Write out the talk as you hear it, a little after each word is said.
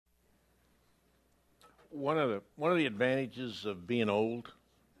one of the advantages of being old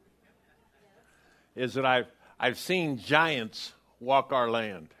is that I've seen giants walk our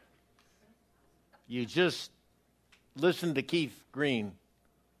land. You just listen to Keith Green,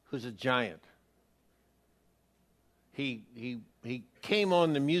 who's a giant. He came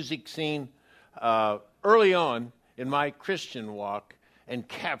on the music scene early on in my Christian walk and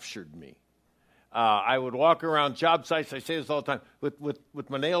captured me. I would walk around job sites, I say this all the time, with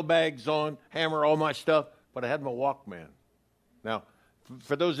my nail bags on, hammer, all my stuff, but I had my Walkman. Now,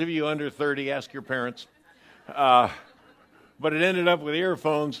 for those of you under 30, ask your parents. But it ended up with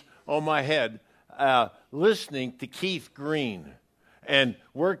earphones on my head, listening to Keith Green and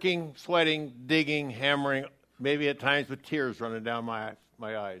working, sweating, digging, hammering, maybe at times with tears running down my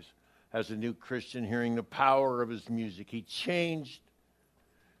eyes. As a new Christian, hearing the power of his music, he changed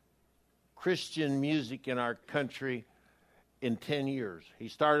Christian music in our country in 10 years. He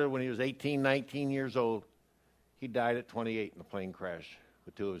started when he was 18, 19 years old. He died at 28 in a plane crash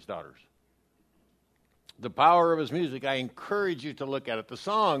with two of his daughters. The power of his music, I encourage you to look at it. The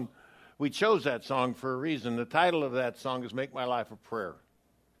song, we chose that song for a reason. The title of that song is Make My Life a Prayer.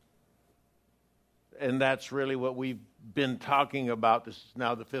 And that's really what we've been talking about. This is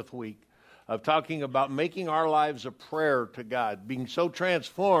now the 5th week of talking about making our lives a prayer to God, being so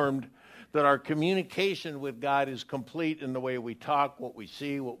transformed that our communication with God is complete in the way we talk, what we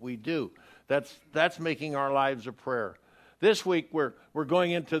see, what we do. That's making our lives a prayer. This week we're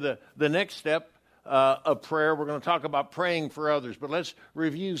going into the next step of prayer. We're going to talk about praying for others, but let's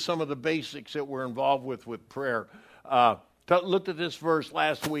review some of the basics that we're involved with prayer. Looked at this verse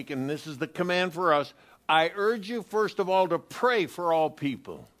last week, and this is the command for us. I urge you, first of all, to pray for all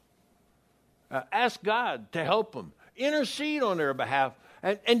people. Ask God to help them. Intercede on their behalf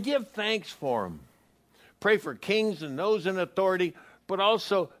and give thanks for them. Pray for kings and those in authority, but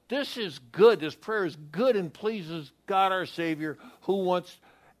also this is good. This prayer is good and pleases God our Savior, who wants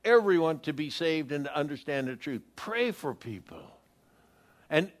everyone to be saved and to understand the truth. Pray for people.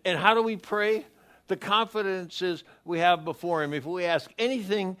 And how do we pray? The confidence is we have before him. If we ask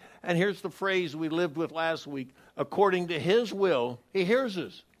anything, and here's the phrase we lived with last week, according to his will, he hears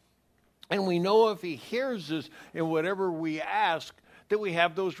us. And we know if he hears us in whatever we ask, that we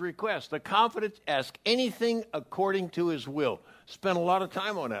have those requests. The confidence, ask anything according to his will. Spent a lot of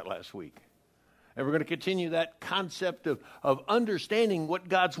time on that last week. And we're going to continue that concept of understanding what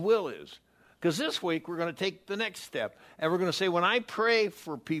God's will is. Because this week we're going to take the next step. And we're going to say, when I pray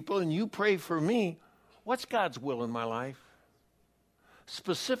for people and you pray for me, what's God's will in my life?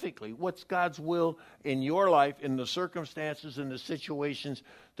 Specifically, what's God's will in your life, in the circumstances and the situations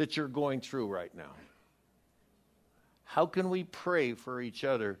that you're going through right now? How can we pray for each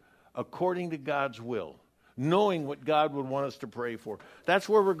other according to God's will, knowing what God would want us to pray for? That's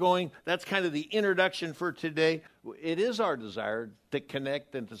where we're going. That's kind of the introduction for today. It is our desire to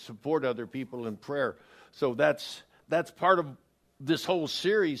connect and to support other people in prayer. So that's part of this whole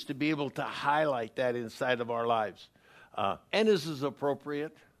series, to be able to highlight that inside of our lives. And this is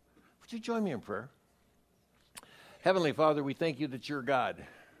appropriate. Would you join me in prayer? Heavenly Father, we thank you that you're God.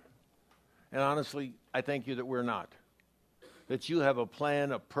 And honestly, I thank you that we're not. That you have a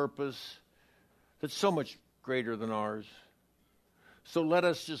plan, a purpose that's so much greater than ours. So let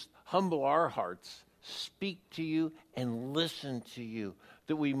us just humble our hearts, speak to you, and listen to you,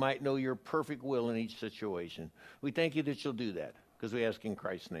 that we might know your perfect will in each situation. We thank you that you'll do that, because we ask in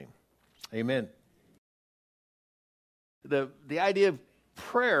Christ's name. Amen. The idea of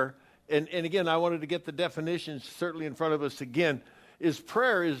prayer, and again, I wanted to get the definitions certainly in front of us again, is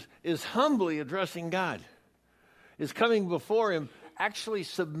prayer is humbly addressing God. Is coming before him, actually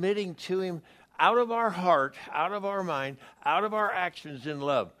submitting to him out of our heart, out of our mind, out of our actions in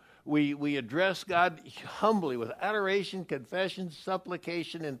love. We address God humbly with adoration, confession,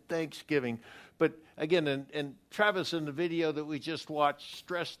 supplication, and thanksgiving. But again, and Travis in the video that we just watched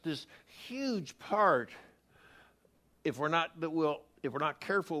stressed this huge part. If we're not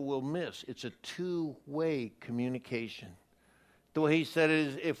careful, we'll miss. It's a two-way communication. The way he said it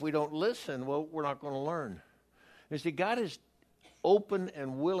is, if we don't listen, well, we're not going to learn. You see, God is open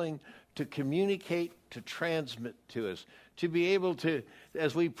and willing to communicate, to transmit to us, to be able to,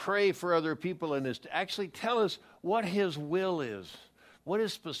 as we pray for other people in this, to actually tell us what his will is, what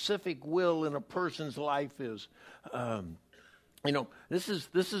his specific will in a person's life is. This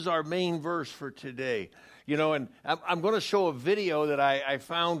is our main verse for today. And I'm going to show a video that I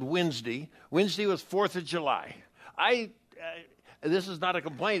found Wednesday. Wednesday was 4th of July. This is not a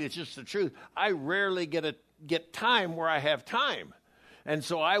complaint, it's just the truth. I rarely get time where I have time. And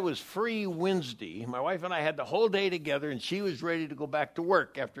so I was free Wednesday. My wife and I had the whole day together, and she was ready to go back to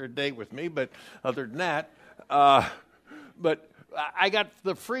work after a day with me. But other than that, but I got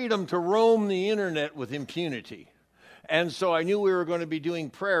the freedom to roam the internet with impunity. And so I knew we were going to be doing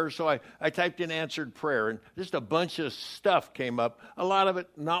prayer, so I typed in answered prayer, and just a bunch of stuff came up, a lot of it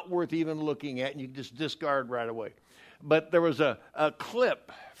not worth even looking at, and you can just discard right away. But there was a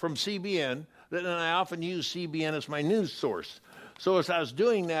clip from CBN, and I often use CBN as my news source. So as I was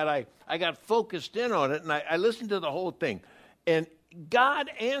doing that, I got focused in on it, and I listened to the whole thing. And God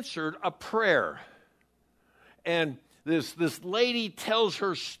answered a prayer. And this lady tells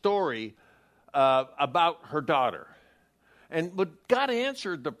her story about her daughter. But God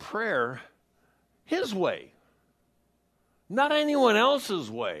answered the prayer His way, not anyone else's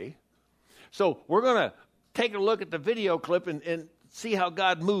way. So we're going to take a look at the video clip and see how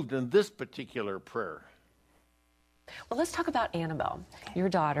God moved in this particular prayer. Well, let's talk about Annabelle, your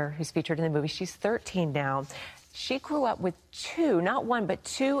daughter, who's featured in the movie. She's 13 now. She grew up with not one, but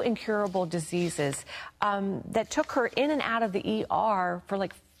two incurable diseases that took her in and out of the ER for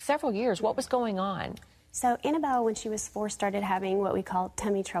like several years. What was going on? So Annabelle, when she was 4, started having what we call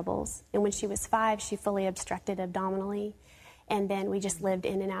tummy troubles. And when she was 5, she fully obstructed abdominally. And then we just lived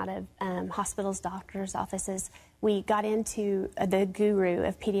in and out of hospitals, doctors' offices. We got into the guru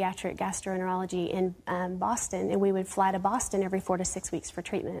of pediatric gastroenterology in Boston, and we would fly to Boston every 4 to 6 weeks for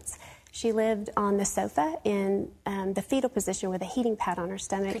treatments. She lived on the sofa in the fetal position with a heating pad on her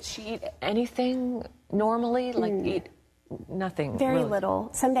stomach. Could she eat anything normally? Like eat nothing? Very really?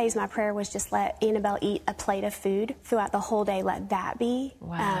 little. Some days my prayer was just let Annabelle eat a plate of food throughout the whole day. Let that be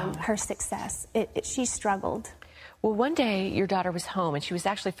her success. She struggled. Well, one day your daughter was home, and she was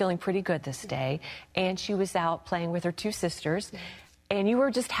actually feeling pretty good this day, and she was out playing with her 2 sisters, and you were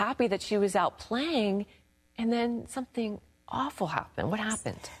just happy that she was out playing, and then something awful happened. What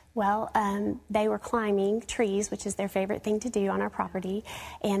happened? Well, they were climbing trees, which is their favorite thing to do on our property,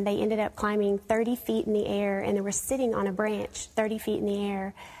 and they ended up climbing 30 feet in the air, and they were sitting on a branch 30 feet in the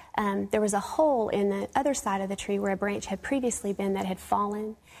air. There was a hole in the other side of the tree where a branch had previously been that had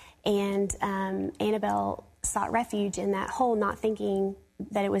fallen, and Annabelle sought refuge in that hole, not thinking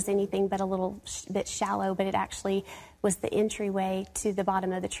that it was anything but a little bit shallow, but it actually was the entryway to the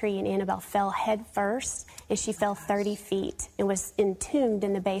bottom of the tree, and Annabelle fell head first, and she fell 30 feet and was entombed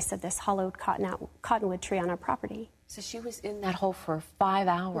in the base of this hollowed cottonwood tree on our property. So she was in that hole for 5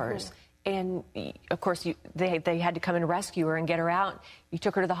 hours. Mm-hmm. And, of course, they had to come and rescue her and get her out. You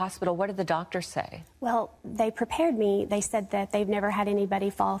took her to the hospital. What did the doctor say? Well, they prepared me. They said that they've never had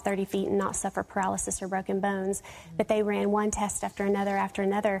anybody fall 30 feet and not suffer paralysis or broken bones. Mm-hmm. But they ran one test after another,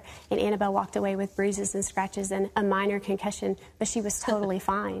 and Annabelle walked away with bruises and scratches and a minor concussion, but she was totally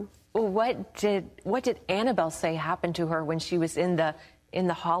fine. What did Annabelle say happened to her when she was in the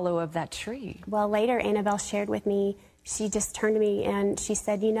hollow of that tree? Well, later, Annabelle shared with me. She just turned to me and she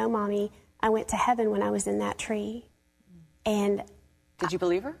said, "You know, Mommy, I went to heaven when I was in that tree." And did you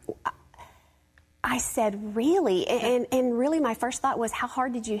believe her? I said, "Really?" And really my first thought was, how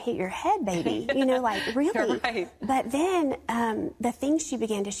hard did you hit your head, baby? You know, like, really? Right. But then the things she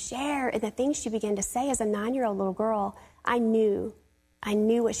began to share and the things she began to say as a 9-year-old little girl, I knew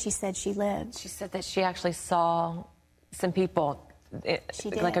what she said she lived. She said that she actually saw some people,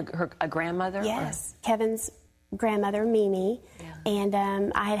 she did. Like a grandmother? Yes, Kevin's grandmother, Mimi, and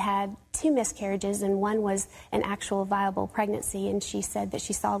I had 2 miscarriages, and one was an actual viable pregnancy, and she said that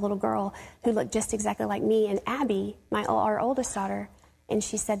she saw a little girl who looked just exactly like me and Abby, our oldest daughter, and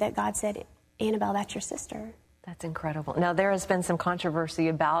she said that God said, "Annabelle, that's your sister." That's incredible. Now, there has been some controversy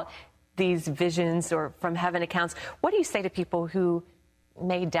about these visions or from heaven accounts. What do you say to people who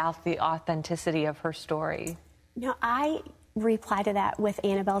may doubt the authenticity of her story? No, I reply to that with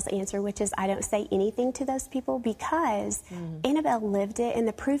Annabelle's answer, which is I don't say anything to those people because Annabelle lived it, and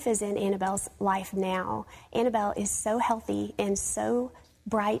the proof is in Annabelle's life now. Annabelle is so healthy and so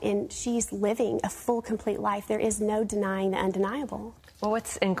bright, and she's living a full, complete life. There is no denying the undeniable. Well,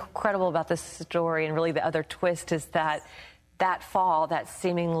 what's incredible about this story, and really the other twist, is that fall, that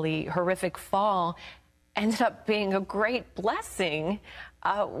seemingly horrific fall, ended up being a great blessing.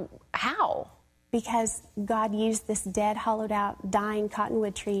 How? Because God used this dead, hollowed-out, dying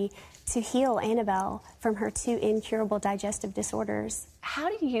cottonwood tree to heal Annabelle from her 2 incurable digestive disorders. How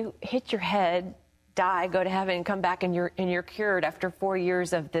do you hit your head, die, go to heaven, and come back and you're cured after 4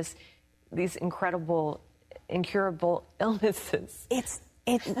 years of these incredible, incurable illnesses?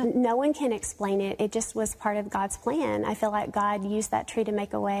 No one can explain it. It just was part of God's plan. I feel like God used that tree to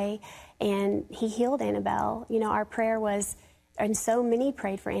make a way, and He healed Annabelle. You know, our prayer was, and so many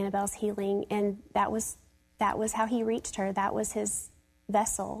prayed for Annabelle's healing, and that was how He reached her. That was His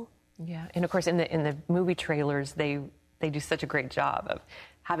vessel. Yeah, and of course, in the movie trailers, they do such a great job of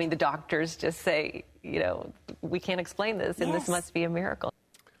having the doctors just say, we can't explain this, and this must be a miracle.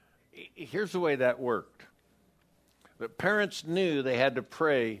 Here's the way that worked. The parents knew they had to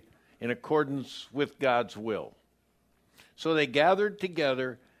pray in accordance with God's will. So they gathered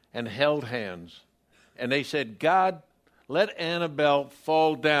together and held hands, and they said, God, let Annabelle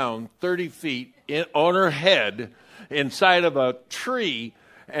fall down 30 feet on her head inside of a tree,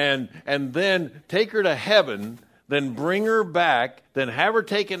 and then take her to heaven, then bring her back, then have her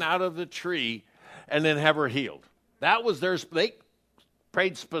taken out of the tree, and then have her healed. That was they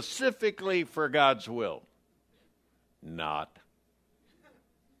prayed specifically for God's will. Not.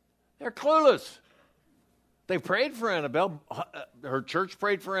 They're clueless. They prayed for Annabelle. Her church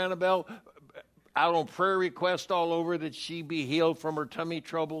prayed for Annabelle, out on prayer requests all over that she be healed from her tummy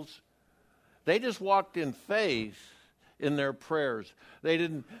troubles. They just walked in faith in their prayers. They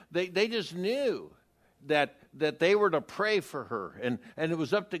just knew that they were to pray for her, and it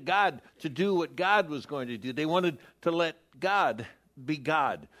was up to God to do what God was going to do. They wanted to let God be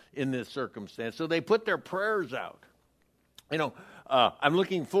God in this circumstance. So they put their prayers out. I'm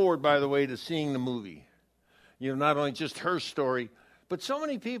looking forward, by the way, to seeing the movie. Not only just her story, but so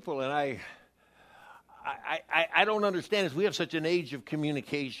many people, and I don't understand this. We have such an age of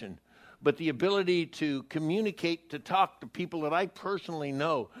communication, but the ability to communicate, to talk to people that I personally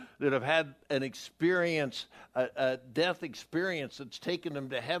know that have had an experience, a death experience that's taken them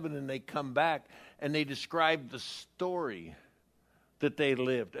to heaven, and they come back and they describe the story that they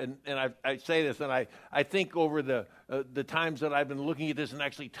lived. And I say this, and I think over the times that I've been looking at this and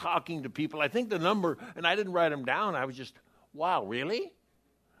actually talking to people, I think the number, and I didn't write them down, I was just, wow, really? It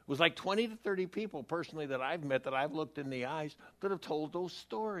was like 20 to 30 people personally that I've met, that I've looked in the eyes, that have told those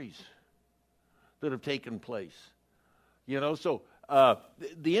stories that have taken place. So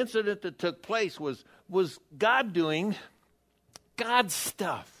the incident that took place was God doing God's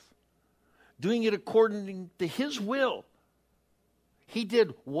stuff, doing it according to his will. He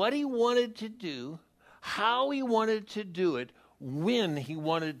did what he wanted to do, how he wanted to do it, when he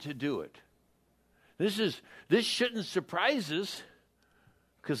wanted to do it. This shouldn't surprise us,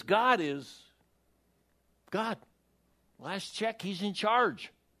 because God is God. Last check, he's in charge.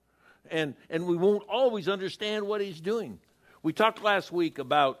 And we won't always understand what he's doing. We talked last week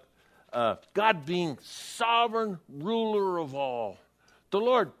about God being sovereign ruler of all. The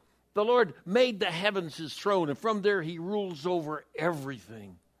Lord made the heavens his throne, and from there he rules over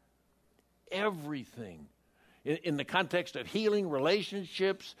everything. Everything. In the context of healing,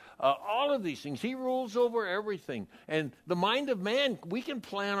 relationships, all of these things, he rules over everything. And the mind of man, we can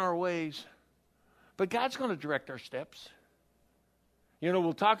plan our ways, but God's going to direct our steps.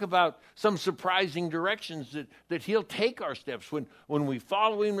 We'll talk about some surprising directions that he'll take our steps. When we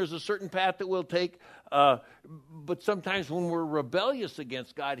follow him, there's a certain path that we'll take. But sometimes when we're rebellious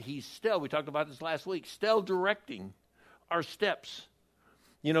against God, he's still, we talked about this last week, still directing our steps.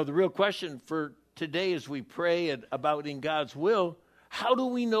 The real question for today as we pray about in God's will, how do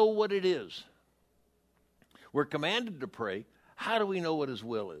we know what it is? We're commanded to pray. How do we know what his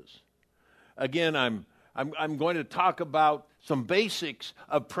will is? Again, I'm going to talk about some basics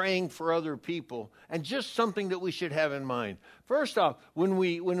of praying for other people, and just something that we should have in mind. First off, when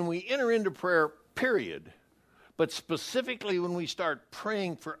we enter into prayer, period, but specifically when we start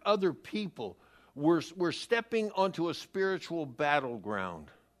praying for other people, we're stepping onto a spiritual battleground.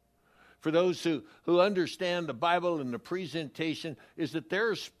 For those who understand the Bible and the presentation, is that there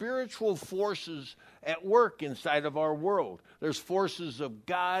are spiritual forces at work inside of our world. There's forces of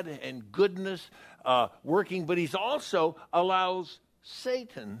God and goodness working, but he's also allows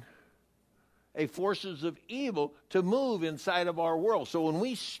Satan, forces of evil, to move inside of our world. So when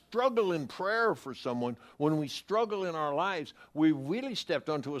we struggle in prayer for someone, when we struggle in our lives, we really stepped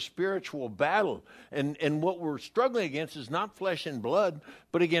onto a spiritual battle. And what we're struggling against is not flesh and blood,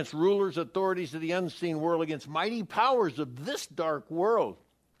 but against rulers, authorities of the unseen world, against mighty powers of this dark world,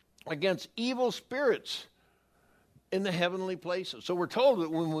 against evil spirits in the heavenly places. So we're told that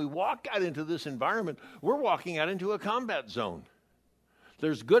when we walk out into this environment, we're walking out into a combat zone.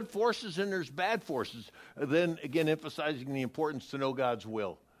 There's good forces and there's bad forces. Then again, emphasizing the importance to know God's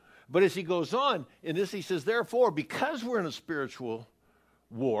will. But as he goes on in this, he says, therefore, because we're in a spiritual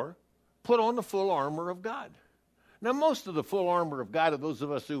war, put on the full armor of God. Now, most of the full armor of God, of those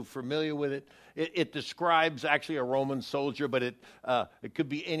of us who are familiar with it, it describes actually a Roman soldier, but it could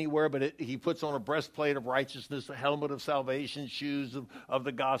be anywhere, but he puts on a breastplate of righteousness, a helmet of salvation, shoes of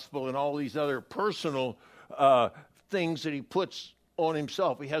the gospel, and all these other personal things that he puts on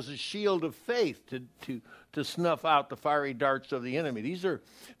himself. He has a shield of faith to snuff out the fiery darts of the enemy. These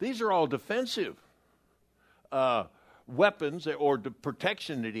are all defensive weapons or the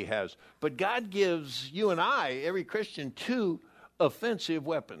protection that he has. But God gives you and I, every Christian, 2 offensive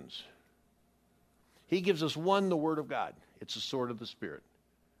weapons. He gives us one, the Word of God. It's the sword of the Spirit.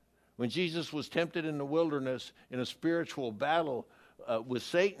 When Jesus was tempted in the wilderness in a spiritual battle with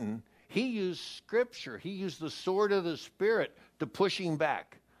Satan, he used Scripture. He used the sword of the Spirit to push him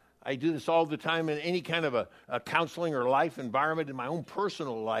back. I do this all the time in any kind of a counseling or life environment, in my own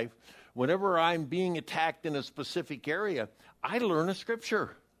personal life. Whenever I'm being attacked in a specific area, I learn a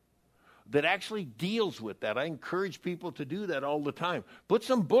Scripture that actually deals with that. I encourage people to do that all the time. Put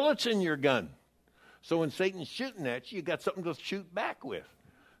some bullets in your gun. So when Satan's shooting at you, you got something to shoot back with.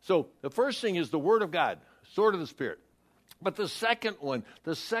 So the first thing is the Word of God, sword of the Spirit. But the second one,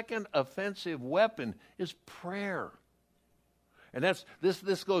 the second offensive weapon is prayer. And that's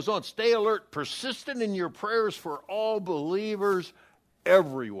this goes on. Stay alert, persistent in your prayers for all believers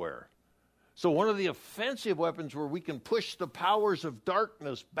everywhere. So one of the offensive weapons where we can push the powers of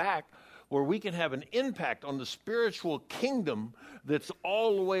darkness back, where we can have an impact on the spiritual kingdom that's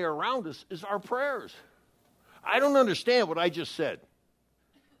all the way around us, is our prayers. I don't understand what I just said.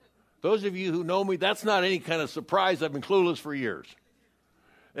 Those of you who know me, that's not any kind of surprise. I've been clueless for years.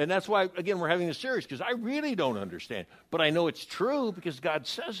 And that's why, again, we're having a series, because I really don't understand. But I know it's true because God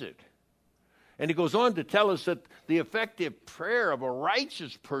says it. And he goes on to tell us that the effective prayer of a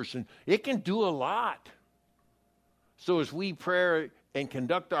righteous person, it can do a lot. So as we pray and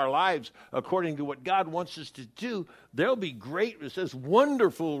conduct our lives according to what God wants us to do, there'll be great, it says,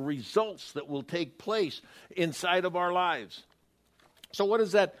 wonderful results that will take place inside of our lives. So what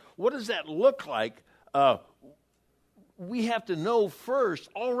does that look like? We have to know first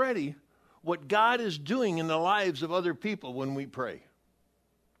already what God is doing in the lives of other people when we pray.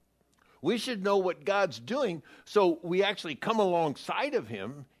 We should know what God's doing so we actually come alongside of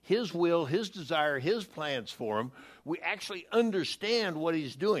him, his will, his desire, his plans for him. We actually understand what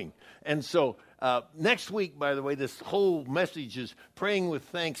he's doing. And so next week, by the way, this whole message is praying with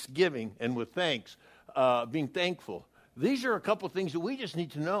thanksgiving and with thanks, being thankful. These are a couple of things that we just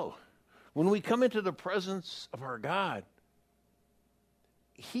need to know. When we come into the presence of our God,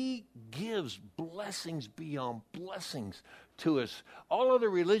 he gives blessings beyond blessings to us. All other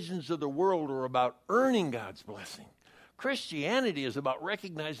religions of the world are about earning God's blessing. Christianity is about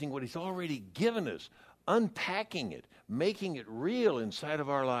recognizing what he's already given us, unpacking it, making it real inside of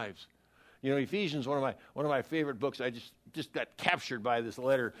our lives. You know, Ephesians, one of my favorite books. I just got captured by this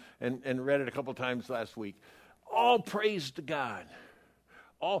letter and read it a couple times last week. All praise to God.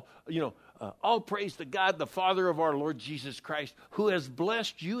 All praise to God, the Father of our Lord Jesus Christ, who has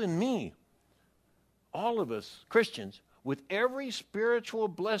blessed you and me, all of us Christians, with every spiritual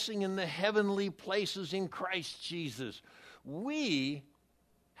blessing in the heavenly places in Christ Jesus. We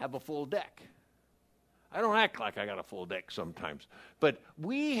have a full deck. I don't act like I got a full deck sometimes, but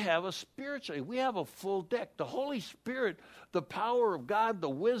we have a full deck. The Holy Spirit, the power of God, the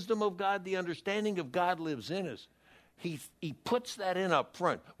wisdom of God, the understanding of God lives in us. He puts that in up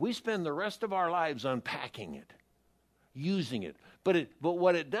front. We spend the rest of our lives unpacking it, using it. But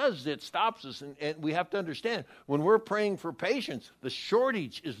what it does is it stops us, and we have to understand, when we're praying for patience, the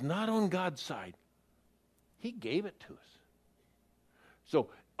shortage is not on God's side. He gave it to us. So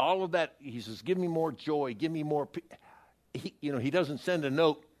all of that, he says, give me more joy, give me more peace. He doesn't send a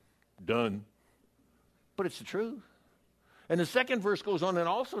note, done. But it's the truth. And the second verse goes on and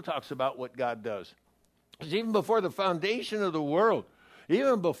also talks about what God does. Because even before the foundation of the world,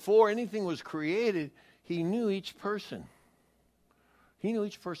 even before anything was created, he knew each person. He knew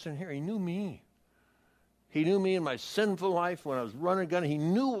each person here. He knew me. He knew me in my sinful life when I was running a gun. He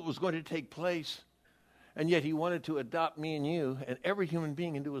knew what was going to take place. And yet he wanted to adopt me and you and every human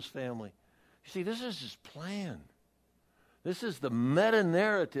being into his family. You see, this is his plan. This is the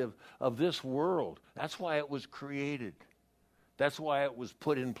meta-narrative of this world. That's why it was created. That's why it was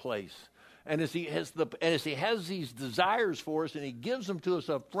put in place. And as he has these desires for us and he gives them to us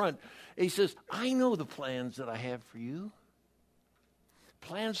up front, he says, I know the plans that I have for you.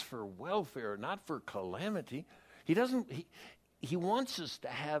 Plans for welfare, not for calamity. He wants us to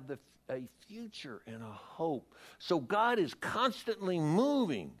have a future and a hope. So God is constantly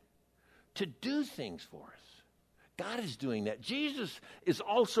moving to do things for us. God is doing that. Jesus is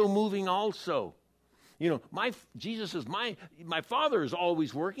also moving also. Jesus is my Father is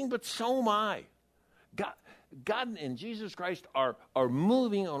always working, but so am I. God and Jesus Christ are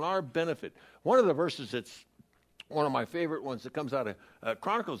moving on our benefit. One of the verses that's one of my favorite ones that comes out of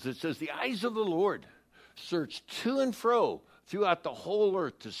Chronicles, it says, the eyes of the Lord search to and fro throughout the whole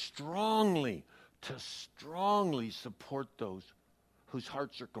earth to strongly support those whose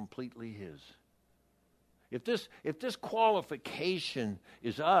hearts are completely his. If this qualification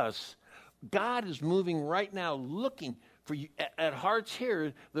is us, God is moving right now looking for you at hearts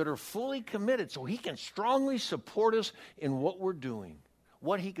here that are fully committed so he can strongly support us in what we're doing,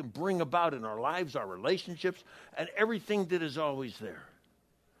 what he can bring about in our lives, our relationships, and everything that is always there.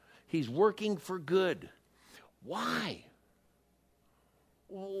 He's working for good. Why?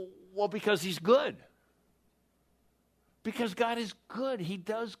 Well, because he's good. Because God is good. He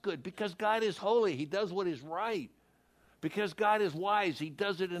does good. Because God is holy. He does what is right. Because God is wise. He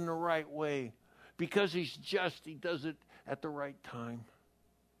does it in the right way. Because he's just. He does it at the right time.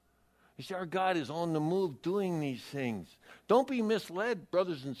 You see, our God is on the move doing these things. Don't be misled,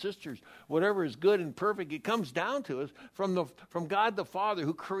 brothers and sisters. Whatever is good and perfect, it comes down to us from God the Father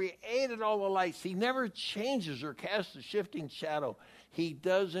who created all the lights. He never changes or casts a shifting shadow. He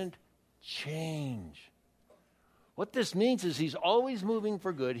doesn't change. What this means is he's always moving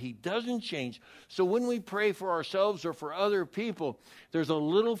for good. He doesn't change. So when we pray for ourselves or for other people, there's a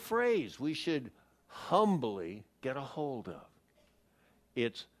little phrase we should humbly get a hold of.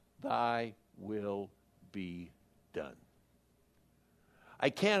 It's thy will be done. I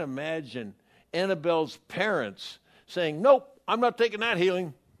can't imagine Annabelle's parents saying, nope, I'm not taking that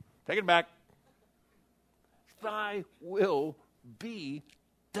healing. Take it back. Thy will be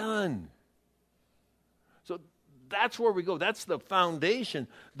done. So that's where we go. That's the foundation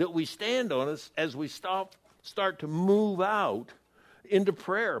that we stand on as we start to move out into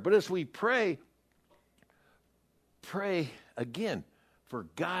prayer. But as we pray again for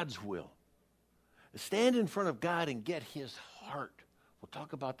God's will. Stand in front of God and get his heart. We'll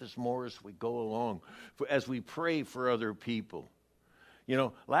talk about this more as we go along, as we pray for other people. You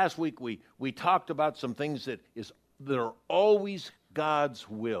know, last week we talked about some things that are always God's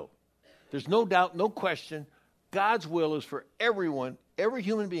will. There's no doubt, no question, God's will is for everyone, every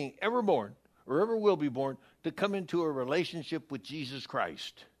human being ever born or ever will be born, to come into a relationship with Jesus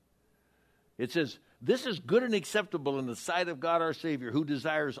Christ. It says, this is good and acceptable in the sight of God our Savior, who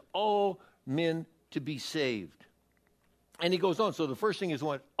desires all men to be saved. And he goes on. So the first thing is he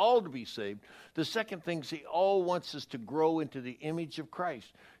wants all to be saved. The second thing is he all wants us to grow into the image of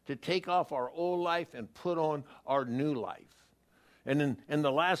Christ, to take off our old life and put on our new life. And then in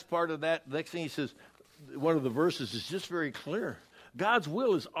the last part of that, the next thing he says, one of the verses is just very clear. God's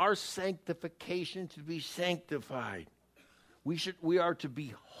will is our sanctification, to be sanctified. We are to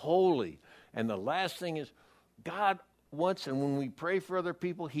be holy. And the last thing is God wants, and when we pray for other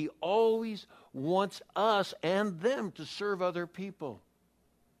people, he always wants us and them to serve other people.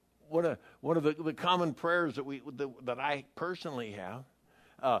 One of the common prayers that I personally have,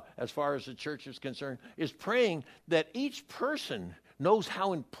 as far as the church is concerned, is praying that each person knows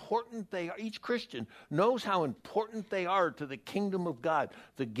how important they are. Each Christian knows how important they are to the kingdom of God.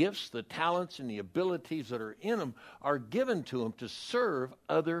 The gifts, the talents, and the abilities that are in them are given to them to serve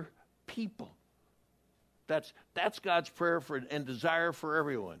other people. That's God's prayer for and desire for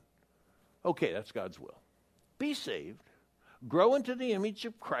everyone. Okay, that's God's will. Be saved, grow into the image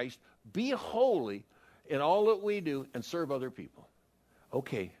of Christ, be holy in all that we do, and serve other people.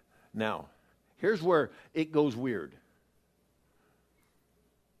 Okay, now, here's where it goes weird.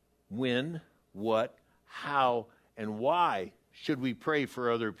 When, what, how, and why should we pray for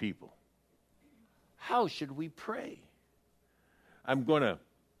other people? How should we pray? I'm going to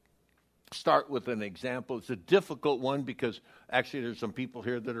start with an example. It's a difficult one because actually there's some people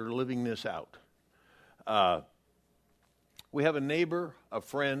here that are living this out. We have a neighbor, a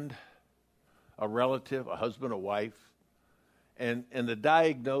friend, a relative, a husband, a wife, and the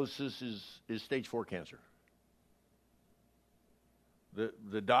diagnosis is stage 4 cancer.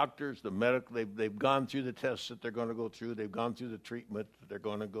 The doctors, the medical, they've gone through the tests that they're going to go through. They've gone through the treatment that they're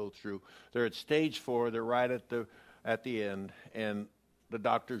going to go through. They're at stage 4. They're right at the end, and the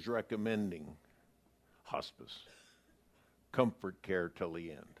doctor's recommending hospice, comfort care till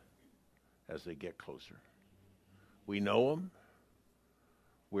the end as they get closer. We know them.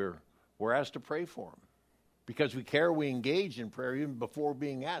 We're asked to pray for them. Because we care, we engage in prayer even before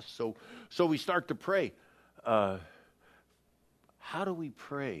being asked. So we start to pray. How do we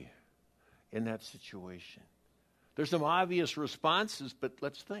pray in that situation? There's some obvious responses, but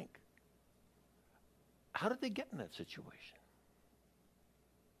let's think. How did they get in that situation?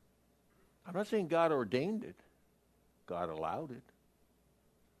 I'm not saying God ordained it. God allowed it.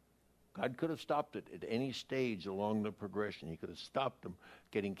 God could have stopped it at any stage along the progression. He could have stopped them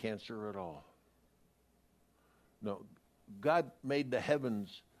getting cancer at all. No, God made the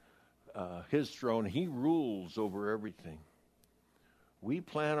heavens his throne. He rules over everything. We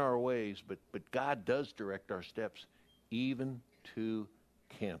plan our ways, but God does direct our steps, even to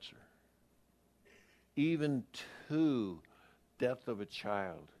cancer, even to death of a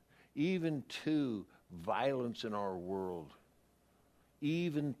child, even to violence in our world,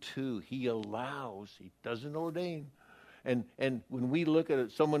 even to, he allows, he doesn't ordain. And when we look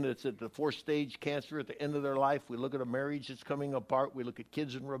at someone that's at the 4th stage cancer at the end of their life, we look at a marriage that's coming apart, we look at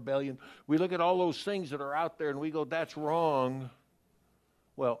kids in rebellion, we look at all those things that are out there and we go, that's wrong.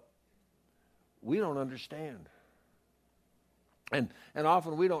 Well, we don't understand. And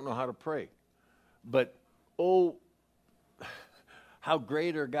often we don't know how to pray. But, oh, how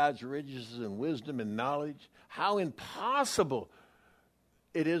great are God's riches and wisdom and knowledge. How impossible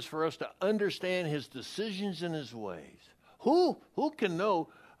it is for us to understand his decisions and his ways. Who can know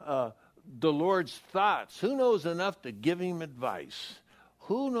the Lord's thoughts? Who knows enough to give him advice?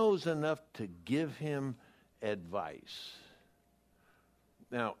 Who knows enough to give him advice?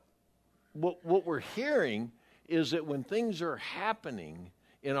 Now, what we're hearing is that when things are happening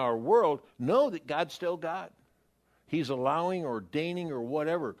in our world, know that God's still God. He's allowing, ordaining, or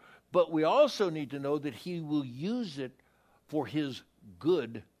whatever. But we also need to know that he will use it for his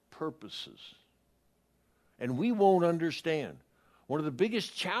good purposes. And we won't understand. One of the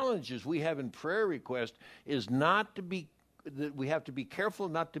biggest challenges we have in prayer request is that we have to be careful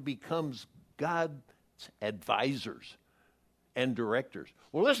not to become God's advisors and directors.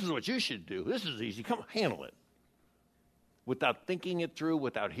 Well, this is what you should do. This is easy. Come on, handle it. Without thinking it through,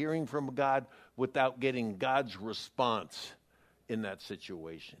 without hearing from God, without getting God's response in that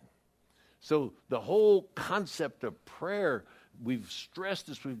situation. So the whole concept of prayer, we've stressed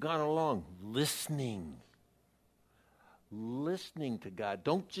as we've gone along, listening to God.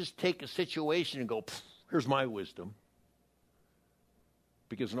 Don't just take a situation and go, here's my wisdom,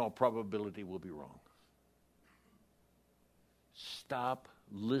 because in all probability we'll be wrong. Stop,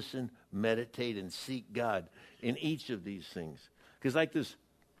 listen, meditate, and seek God in each of these things. Because like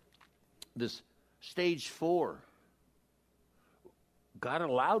this stage 4, God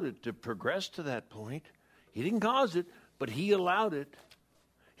allowed it to progress to that point. He didn't cause it, but he allowed it.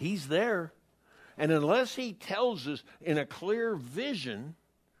 He's there. And unless he tells us in a clear vision,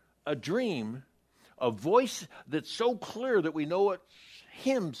 a dream, a voice that's so clear that we know it's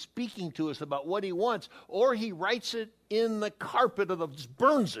him speaking to us about what he wants, or he writes it in the carpet or just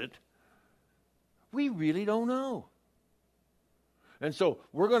burns it, we really don't know. And so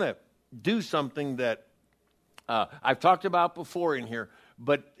we're going to do something that I've talked about before in here,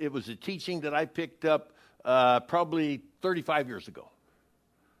 but it was a teaching that I picked up probably 35 years ago.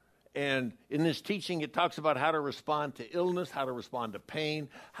 And in this teaching, it talks about how to respond to illness, how to respond to pain,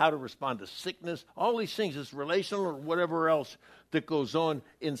 how to respond to sickness, all these things. It's relational or whatever else that goes on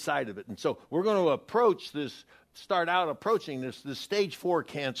inside of it. And so we're going to start out approaching this stage 4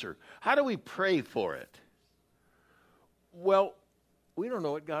 cancer. How do we pray for it? Well, we don't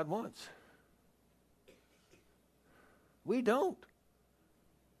know what God wants. We don't.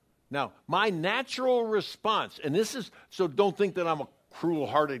 Now, my natural response, and this is, so don't think that I'm a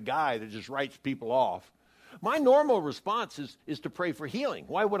cruel-hearted guy that just writes people off. My normal response is to pray for healing.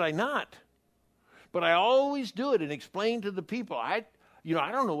 Why would I not? But I always do it and explain to the people, I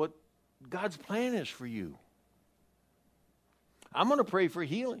don't know what God's plan is for you. I'm going to pray for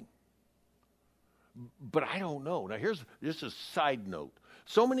healing. But I don't know. Now, here's just a side note.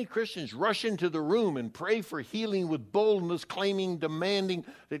 So many Christians rush into the room and pray for healing with boldness, demanding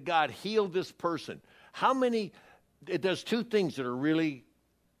that God heal this person. How many... It does two things that are really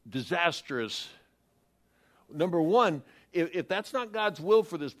disastrous. Number one, if that's not God's will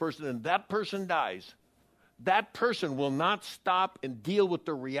for this person and that person dies, that person will not stop and deal with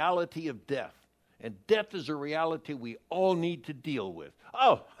the reality of death. And death is a reality we all need to deal with.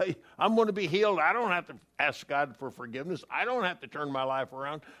 Oh, hey, I'm going to be healed. I don't have to ask God for forgiveness. I don't have to turn my life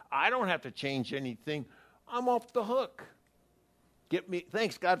around. I don't have to change anything. I'm off the hook.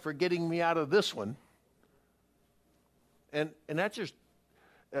 Thanks God for getting me out of this one. And that's just,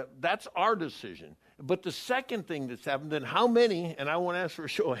 that's our decision. But the second thing that's happened, then how many, and I won't ask for a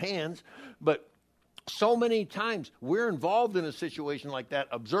show of hands, but so many times we're involved in a situation like that,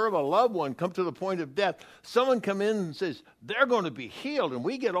 observe a loved one come to the point of death, someone come in and says, they're going to be healed, and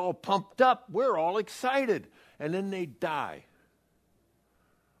we get all pumped up, we're all excited, and then they die.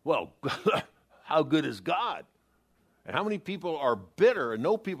 Well, how good is God? And how many people are bitter, and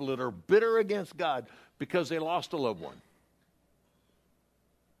know people that are bitter against God because they lost a loved one?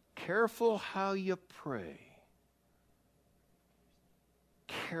 Careful how you pray.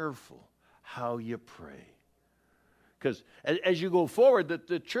 Careful how you pray. Because as you go forward,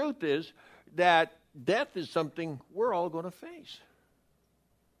 the truth is that death is something we're all going to face.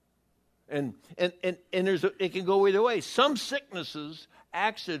 And it can go either way. Some sicknesses,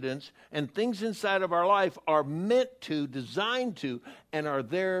 accidents, and things inside of our life are meant to, designed to, and are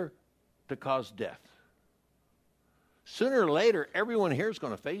there to cause death. Sooner or later, everyone here is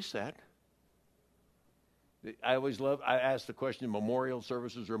going to face that. I ask the question in memorial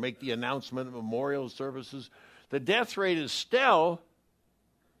services or make the announcement in memorial services. The death rate is still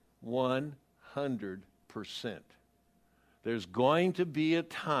 100%. There's going to be a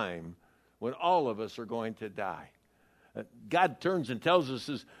time when all of us are going to die. God turns and tells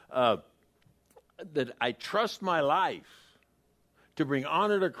us that I trust my life to bring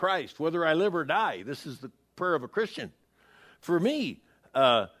honor to Christ, whether I live or die. This is the prayer of a Christian. For me,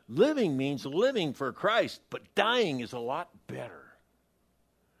 living means living for Christ, but dying is a lot better.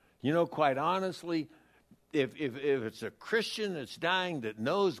 You know, quite honestly, if it's a Christian that's dying that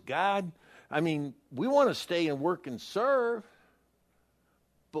knows God, I mean, we want to stay and work and serve.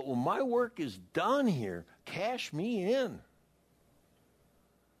 But when my work is done here, cash me in.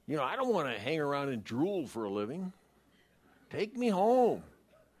 You know, I don't want to hang around and drool for a living. Take me home.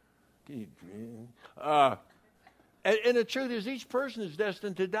 And the truth is, each person is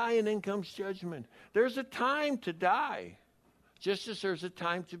destined to die, and then comes judgment. There's a time to die, just as there's a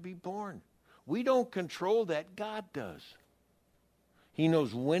time to be born. We don't control that. God does. He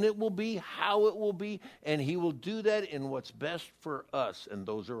knows when it will be, how it will be, and he will do that in what's best for us and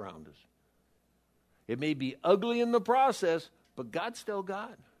those around us. It may be ugly in the process, but God's still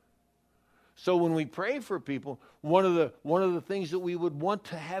God. So when we pray for people, one of the things that we would want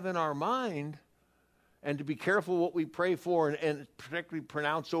to have in our mind, and to be careful what we pray for and particularly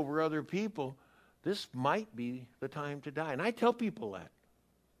pronounce over other people, this might be the time to die. And I tell people that.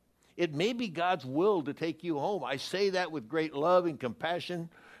 It may be God's will to take you home. I say that with great love and compassion,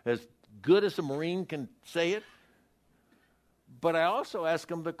 as good as a Marine can say it. But I also ask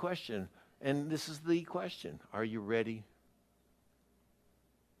them the question, and this is the question: are you ready?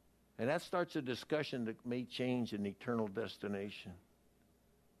 And that starts a discussion that may change an eternal destination.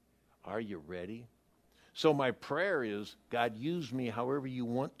 Are you ready? So my prayer is, God, use me however you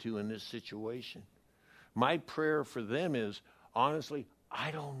want to in this situation. My prayer for them is, honestly,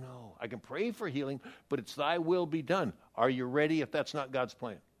 I don't know. I can pray for healing, but it's thy will be done. Are you ready if that's not God's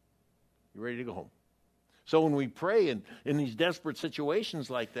plan? You ready to go home? So when we pray in these desperate situations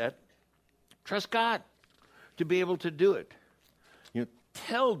like that, trust God to be able to do it. You know,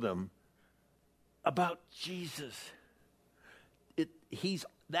 tell them about Jesus.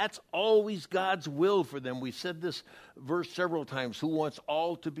 That's always God's will for them. We've said this verse several times. Who wants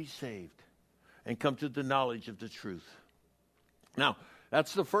all to be saved and come to the knowledge of the truth? Now,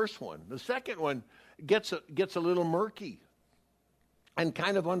 that's the first one. The second one gets a little murky and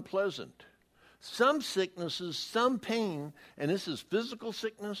kind of unpleasant. Some sicknesses, some pain, and this is physical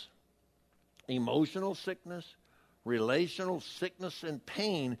sickness, emotional sickness, relational sickness and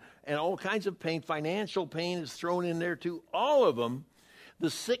pain, and all kinds of pain. Financial pain is thrown in there too. All of them. The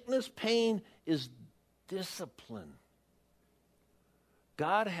sickness, pain is discipline.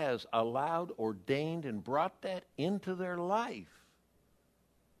 God has allowed, ordained, and brought that into their life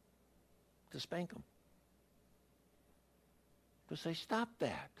to spank them. To say, stop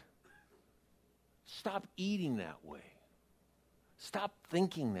that. Stop eating that way. Stop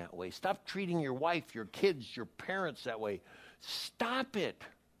thinking that way. Stop treating your wife, your kids, your parents that way. Stop it.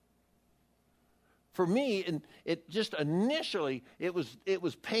 For me, and it just initially, it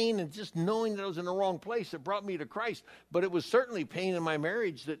was pain and just knowing that I was in the wrong place that brought me to Christ. But it was certainly pain in my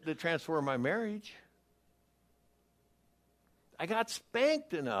marriage that transformed my marriage. I got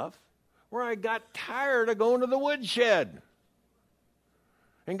spanked enough where I got tired of going to the woodshed.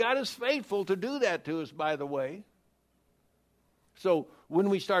 And God is faithful to do that to us, by the way. So when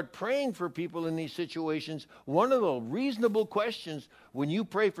we start praying for people in these situations, one of the reasonable questions when you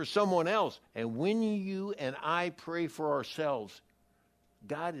pray for someone else and when you and I pray for ourselves,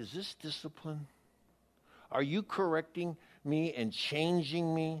 God, is this discipline? Are you correcting me and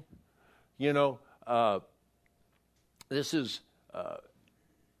changing me? You know, this is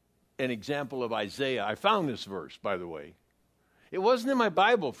an example of Isaiah. I found this verse, by the way. It wasn't in my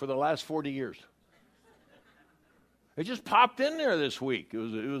Bible for the last 40 years. It just popped in there this week. It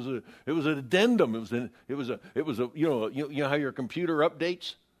was an addendum. It was a you know how your computer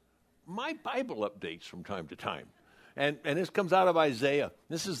updates? My Bible updates from time to time. And this comes out of Isaiah.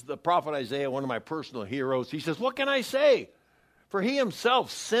 This is the prophet Isaiah, one of my personal heroes. He says, "What can I say? For he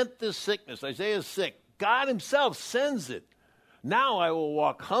himself sent this sickness." Isaiah is sick. God himself sends it. "Now I will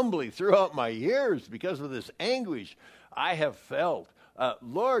walk humbly throughout my years because of this anguish I have felt."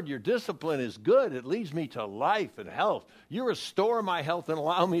 Lord, your discipline is good. It leads me to life and health. You restore my health and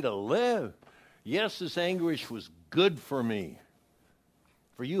allow me to live. Yes, this anguish was good for me.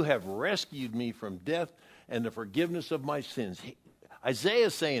 For you have rescued me from death and the forgiveness of my sins. Isaiah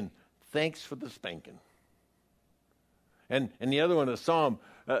is saying, thanks for the spanking. And the other one, a psalm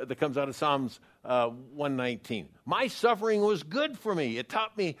that comes out of Psalms 119. My suffering was good for me. It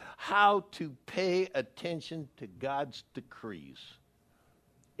taught me how to pay attention to God's decrees.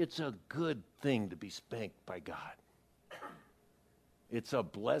 It's a good thing to be spanked by God. It's a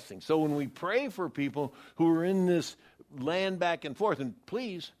blessing. So when we pray for people who are in this land back and forth, and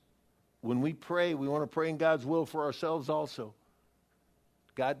please, when we pray, we want to pray in God's will for ourselves also.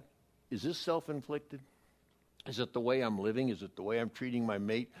 God, is this self-inflicted? Is it the way I'm living? Is it the way I'm treating my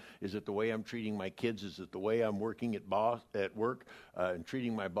mate? Is it the way I'm treating my kids? Is it the way I'm working at work and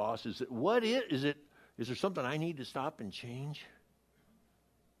treating my boss? Is there something I need to stop and change?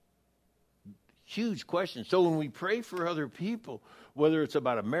 Huge question. So when we pray for other people, whether it's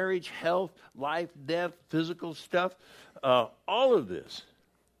about a marriage, health, life, death, physical stuff, all of this,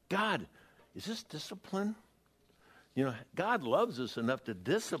 God, is this discipline? You know, God loves us enough to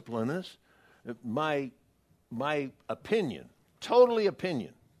discipline us. My opinion, totally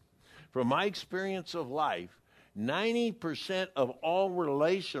opinion, from my experience of life, 90% of all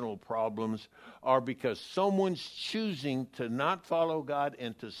relational problems are because someone's choosing to not follow God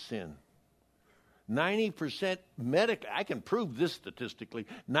and to sin. 90% I can prove this statistically,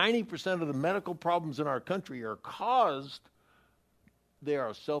 90% of the medical problems in our country are they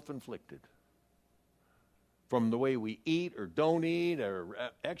are self-inflicted. From the way we eat or don't eat or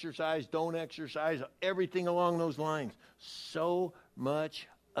exercise, don't exercise, everything along those lines. So much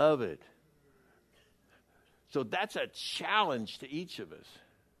of it. So that's a challenge to each of us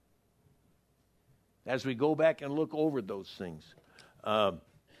as we go back and look over those things.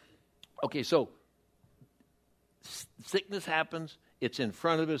 Okay, so sickness happens. It's in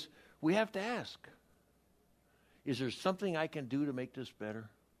front of us. We have to ask, is there something I can do to make this better?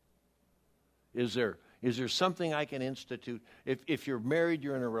 Is there something I can institute? If you're married,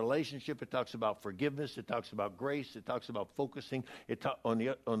 you're in a relationship, it talks about forgiveness, it talks about grace, it talks about focusing on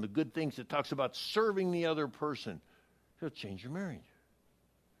the good things, it talks about serving the other person. It'll change your marriage.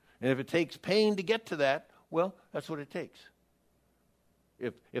 And if it takes pain to get to that, well, that's what it takes.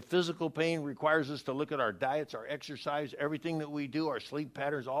 If physical pain requires us to look at our diets, our exercise, everything that we do, our sleep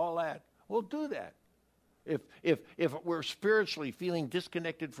patterns, all that, we'll do that. If we're spiritually feeling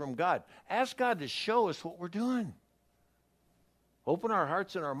disconnected from God, ask God to show us what we're doing. Open our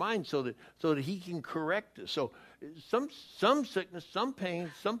hearts and our minds so that He can correct us. So some sickness, some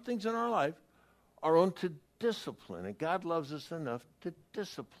pain, some things in our life are unto discipline, and God loves us enough to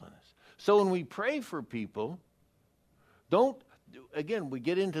discipline us. So when we pray for people, we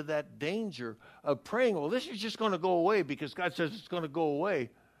get into that danger of praying, well, this is just going to go away because God says it's going to go away.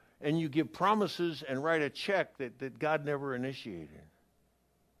 And you give promises and write a check that God never initiated.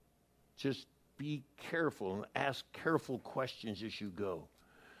 Just be careful and ask careful questions as you go.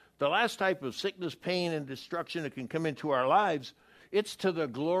 The last type of sickness, pain, and destruction that can come into our lives, it's to the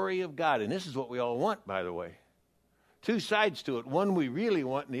glory of God. And this is what we all want, by the way. Two sides to it. One we really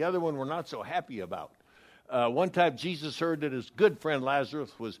want, and the other one we're not so happy about. One time Jesus heard that his good friend Lazarus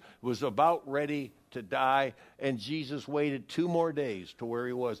was about ready to die, and Jesus waited 2 more days to where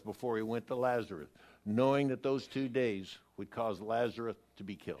he was before he went to Lazarus, knowing that those 2 days would cause Lazarus to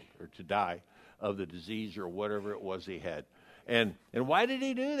be killed or to die of the disease or whatever it was he had. And why did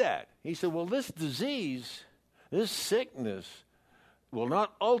he do that? He said, well, this disease, this sickness will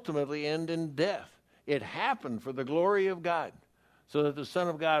not ultimately end in death. It happened for the glory of God, so that the Son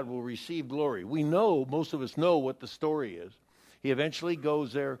of God will receive glory. We know, most of us know what the story is. He eventually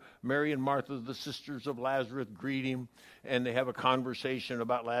goes there. Mary and Martha, the sisters of Lazarus, greet him, and they have a conversation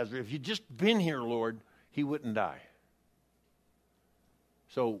about Lazarus. If you'd just been here, Lord, he wouldn't die.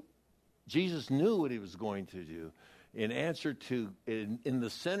 So Jesus knew what he was going to do. In answer to, in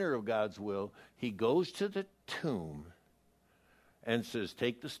the center of God's will, he goes to the tomb and says,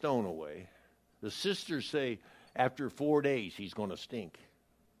 take the stone away. The sisters say, after 4 days, he's going to stink.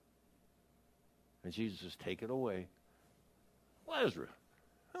 And Jesus says, take it away. Lazarus,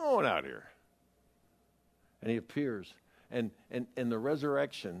 come on out here. And he appears. And the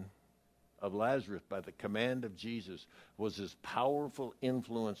resurrection of Lazarus by the command of Jesus was this powerful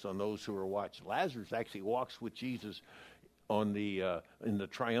influence on those who were watching. Lazarus actually walks with Jesus on in the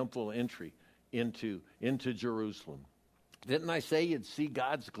triumphal entry into Jerusalem. Didn't I say you'd see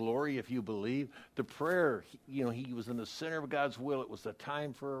God's glory if you believe? The prayer, he was in the center of God's will. It was the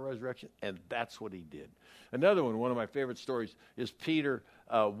time for a resurrection, and that's what he did. Another one of my favorite stories, is Peter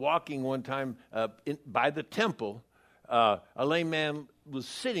walking one time by the temple. A lame man was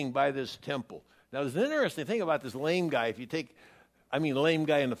sitting by this temple. Now, there's an interesting thing about this lame guy. If you take, lame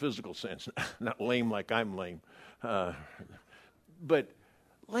guy in the physical sense, not lame like I'm lame. But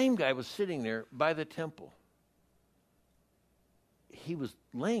lame guy was sitting there by the temple. He was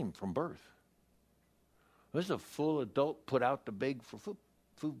lame from birth. This is a full adult put out to beg for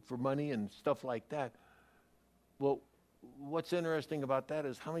food for money and stuff like that. Well, what's interesting about that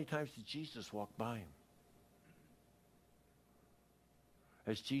is how many times did Jesus walk by him?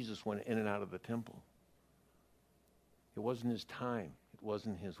 As Jesus went in and out of the temple. It wasn't his time. It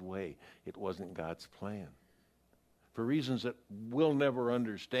wasn't his way. It wasn't God's plan. For reasons that we'll never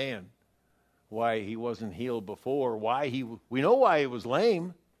understand. Why he wasn't healed before, we know why he was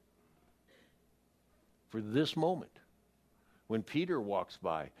lame. For this moment, when Peter walks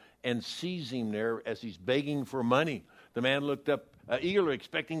by and sees him there as he's begging for money, the man looked up eagerly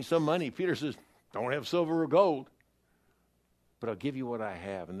expecting some money. Peter says, "Don't have silver or gold, but I'll give you what I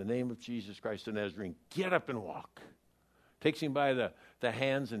have. In the name of Jesus Christ the Nazarene, get up and walk." Takes him by the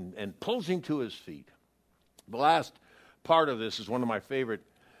hands and pulls him to his feet. The last part of this is one of my favorite.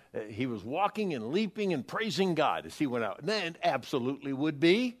 He was walking and leaping and praising God as he went out. And that absolutely would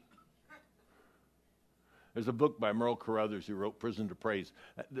be. There's a book by Merle Carruthers who wrote Prison to Praise.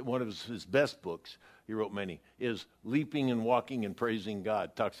 One of his best books, he wrote many, is Leaping and Walking and Praising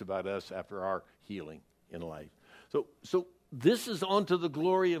God. Talks about us after our healing in life. So this is unto the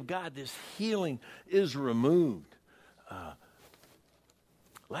glory of God. This healing is removed.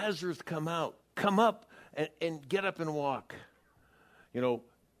 Lazarus, come up and get up and walk.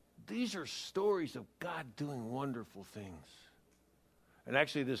 These are stories of God doing wonderful things. And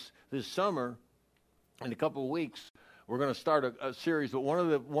actually this summer, in a couple of weeks, we're going to start a series. But one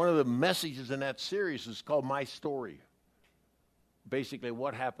of the messages in that series is called My Story. Basically,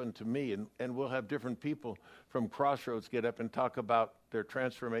 what happened to me. And we'll have different people from Crossroads get up and talk about their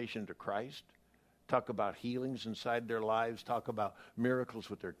transformation to Christ. Talk about healings inside their lives. Talk about miracles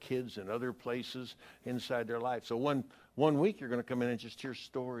with their kids and other places inside their life. So one week you're going to come in and just hear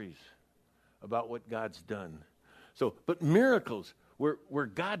stories about what God's done. But miracles, where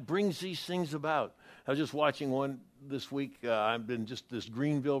God brings these things about. I was just watching one this week. This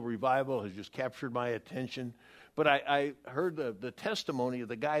Greenville revival has just captured my attention. But I heard the testimony of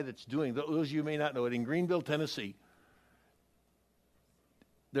the guy that's doing, those of you who may not know it, in Greenville, Tennessee.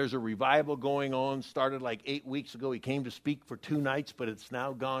 There's a revival going on, started like 8 weeks ago. He came to speak for 2 nights, but it's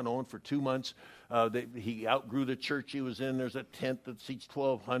now gone on for 2 months. He outgrew the church he was in. There's a tent that seats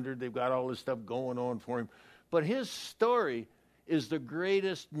 1,200. They've got all this stuff going on for him. But his story is the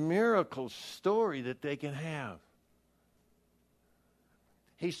greatest miracle story that they can have.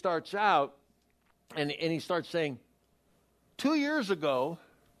 He starts out, and he starts saying, 2 years ago,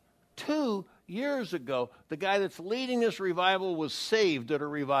 the guy that's leading this revival was saved at a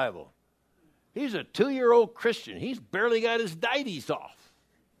revival. He's a 2-year-old Christian. He's barely got his diaties off.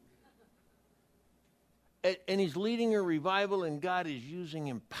 And he's leading a revival, and God is using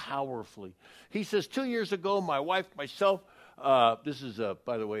him powerfully. He says, 2 years ago, my wife, myself, this is,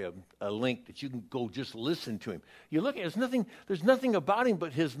 by the way, a link that you can go just listen to him. You look at it, there's nothing about him,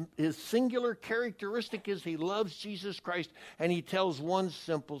 but his singular characteristic is he loves Jesus Christ, and he tells one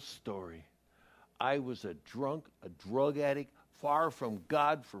simple story. I was a drug addict, far from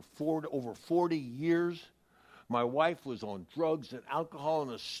God for over 40 years. My wife was on drugs and alcohol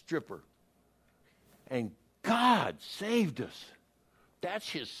and a stripper. And God saved us. That's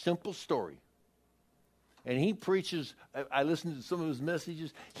his simple story. And he preaches, I listened to some of his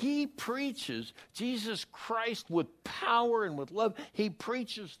messages, he preaches Jesus Christ with power and with love. He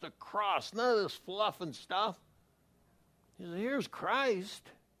preaches the cross, none of this fluff and stuff. He says, here's Christ.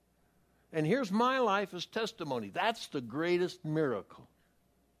 And here's my life as testimony. That's the greatest miracle,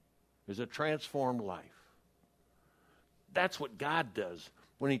 is a transformed life. That's what God does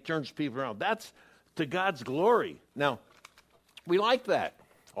when he turns people around. That's to God's glory. Now, we like that.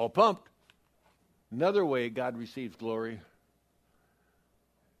 All pumped. Another way God receives glory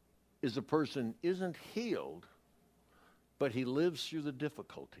is a person isn't healed, but he lives through the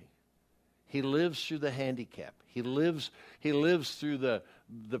difficulty. He lives through the handicap. He lives through the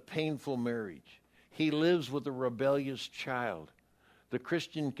painful marriage. He lives with a rebellious child. The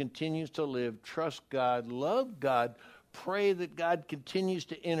Christian continues to live, trust God, love God, pray that God continues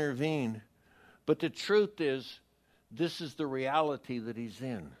to intervene. But the truth is, this is the reality that he's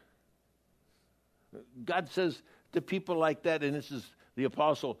in. God says to people like that, and this is the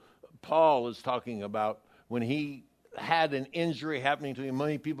Apostle Paul is talking about when he had an injury happening to him.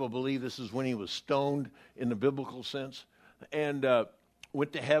 Many people believe this is when he was stoned in the biblical sense, and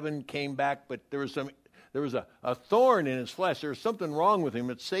went to heaven, came back, but there was a thorn in his flesh. There was something wrong with him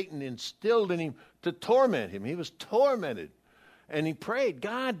that Satan instilled in him to torment him. He was tormented. And he prayed,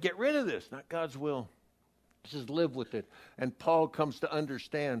 God, get rid of this. Not God's will. He says, live with it. And Paul comes to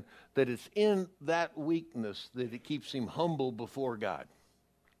understand that it's in that weakness that it keeps him humble before God.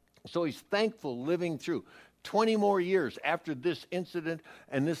 So he's thankful living through 20 more years after this incident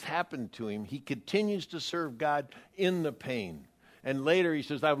and this happened to him. He continues to serve God in the pain. And later he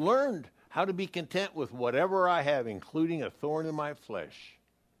says, I've learned how to be content with whatever I have, including a thorn in my flesh.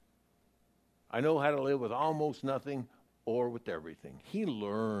 I know how to live with almost nothing or with everything. He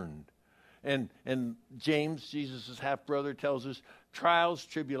learned. And James, Jesus' half-brother, tells us, trials,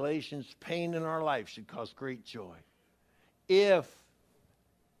 tribulations, pain in our life should cause great joy. If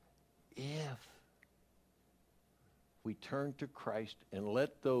we turn to Christ and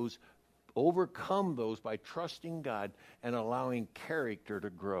let those overcome those by trusting God and allowing character to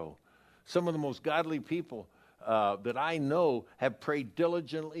grow. Some of the most godly people that I know have prayed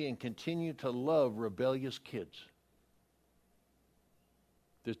diligently and continue to love rebellious kids.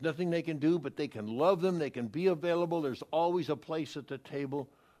 There's nothing they can do, but they can love them. They can be available. There's always a place at the table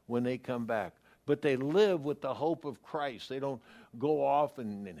when they come back. But they live with the hope of Christ. They don't go off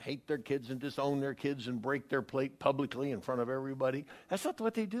and hate their kids and disown their kids and break their plate publicly in front of everybody. That's not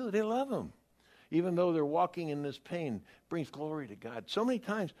what they do. They love them. Even though they're walking in this pain, brings glory to God. So many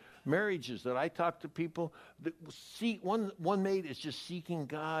times, marriages that I talk to people, that see one mate is just seeking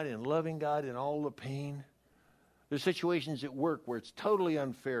God and loving God in all the pain. There's situations at work where it's totally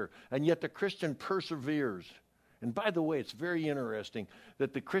unfair, and yet the Christian perseveres. And by the way, it's very interesting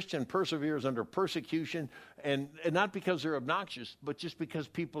that the Christian perseveres under persecution, and not because they're obnoxious, but just because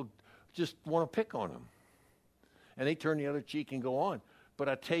people just want to pick on them. And they turn the other cheek and go on. But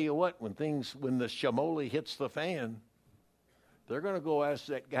I tell you what, when the shamoli hits the fan, they're going to go ask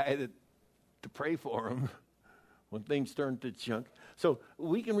that guy to pray for them when things turn to junk. So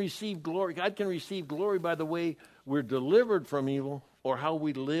we can receive glory. God can receive glory by the way we're delivered from evil or how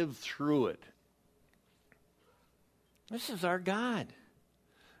we live through it. This is our God.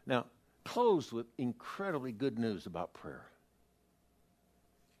 Now, close with incredibly good news about prayer.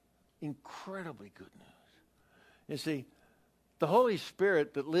 Incredibly good news. You see, the Holy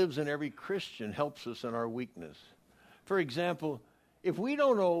Spirit that lives in every Christian helps us in our weakness. For example, if we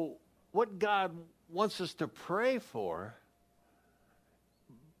don't know what God wants us to pray for,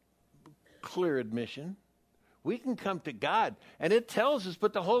 clear admission, we can come to God. And it tells us,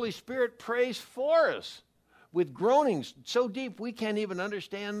 but the Holy Spirit prays for us with groanings so deep we can't even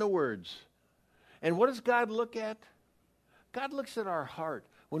understand the words. And what does God look at? God looks at our heart.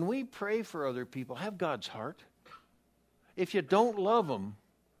 When we pray for other people, have God's heart. If you don't love them,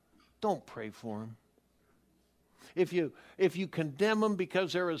 don't pray for them. If you condemn them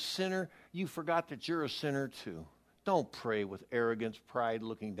because they're a sinner, you forgot that you're a sinner too. Don't pray with arrogance, pride,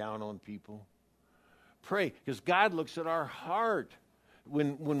 looking down on people. Pray, because God looks at our heart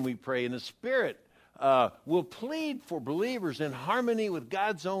when we pray. And the Spirit will plead for believers in harmony with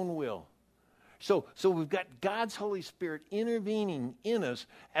God's own will. So we've got God's Holy Spirit intervening in us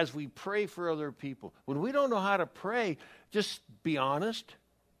as we pray for other people. When we don't know how to pray, just be honest,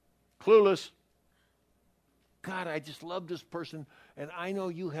 clueless. God, I just love this person, and I know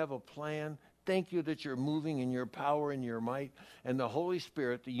you have a plan. Thank you that you're moving in your power and your might. And the Holy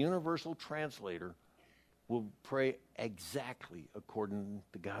Spirit, the universal translator, will pray exactly according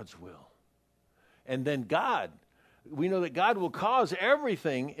to God's will. And then we know that God will cause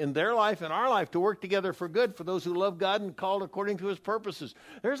everything in their life and our life to work together for good for those who love God and called according to his purposes.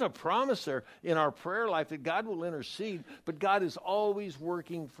 There's a promise there in our prayer life that God will intercede, but God is always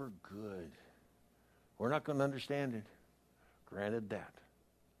working for good. We're not going to understand it. Granted that.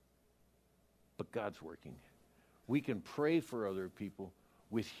 But God's working. We can pray for other people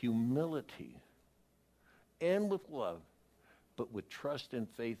with humility and with love, but with trust and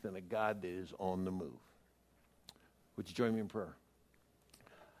faith in a God that is on the move. Would you join me in prayer?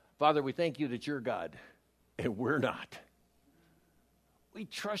 Father, we thank you that you're God, and we're not. We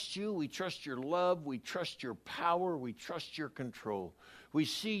trust you. We trust your love. We trust your power. We trust your control. We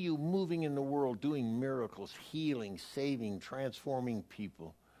see you moving in the world, doing miracles, healing, saving, transforming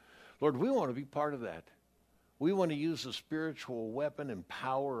people. Lord, we want to be part of that. We want to use the spiritual weapon and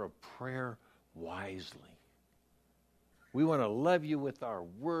power of prayer wisely. We want to love you with our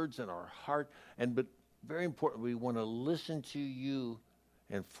words and our heart, but very important, we want to listen to you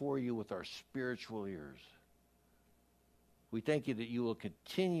and for you with our spiritual ears. We thank you that you will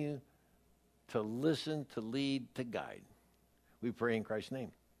continue to listen, to lead, to guide. We pray in Christ's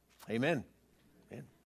name. Amen.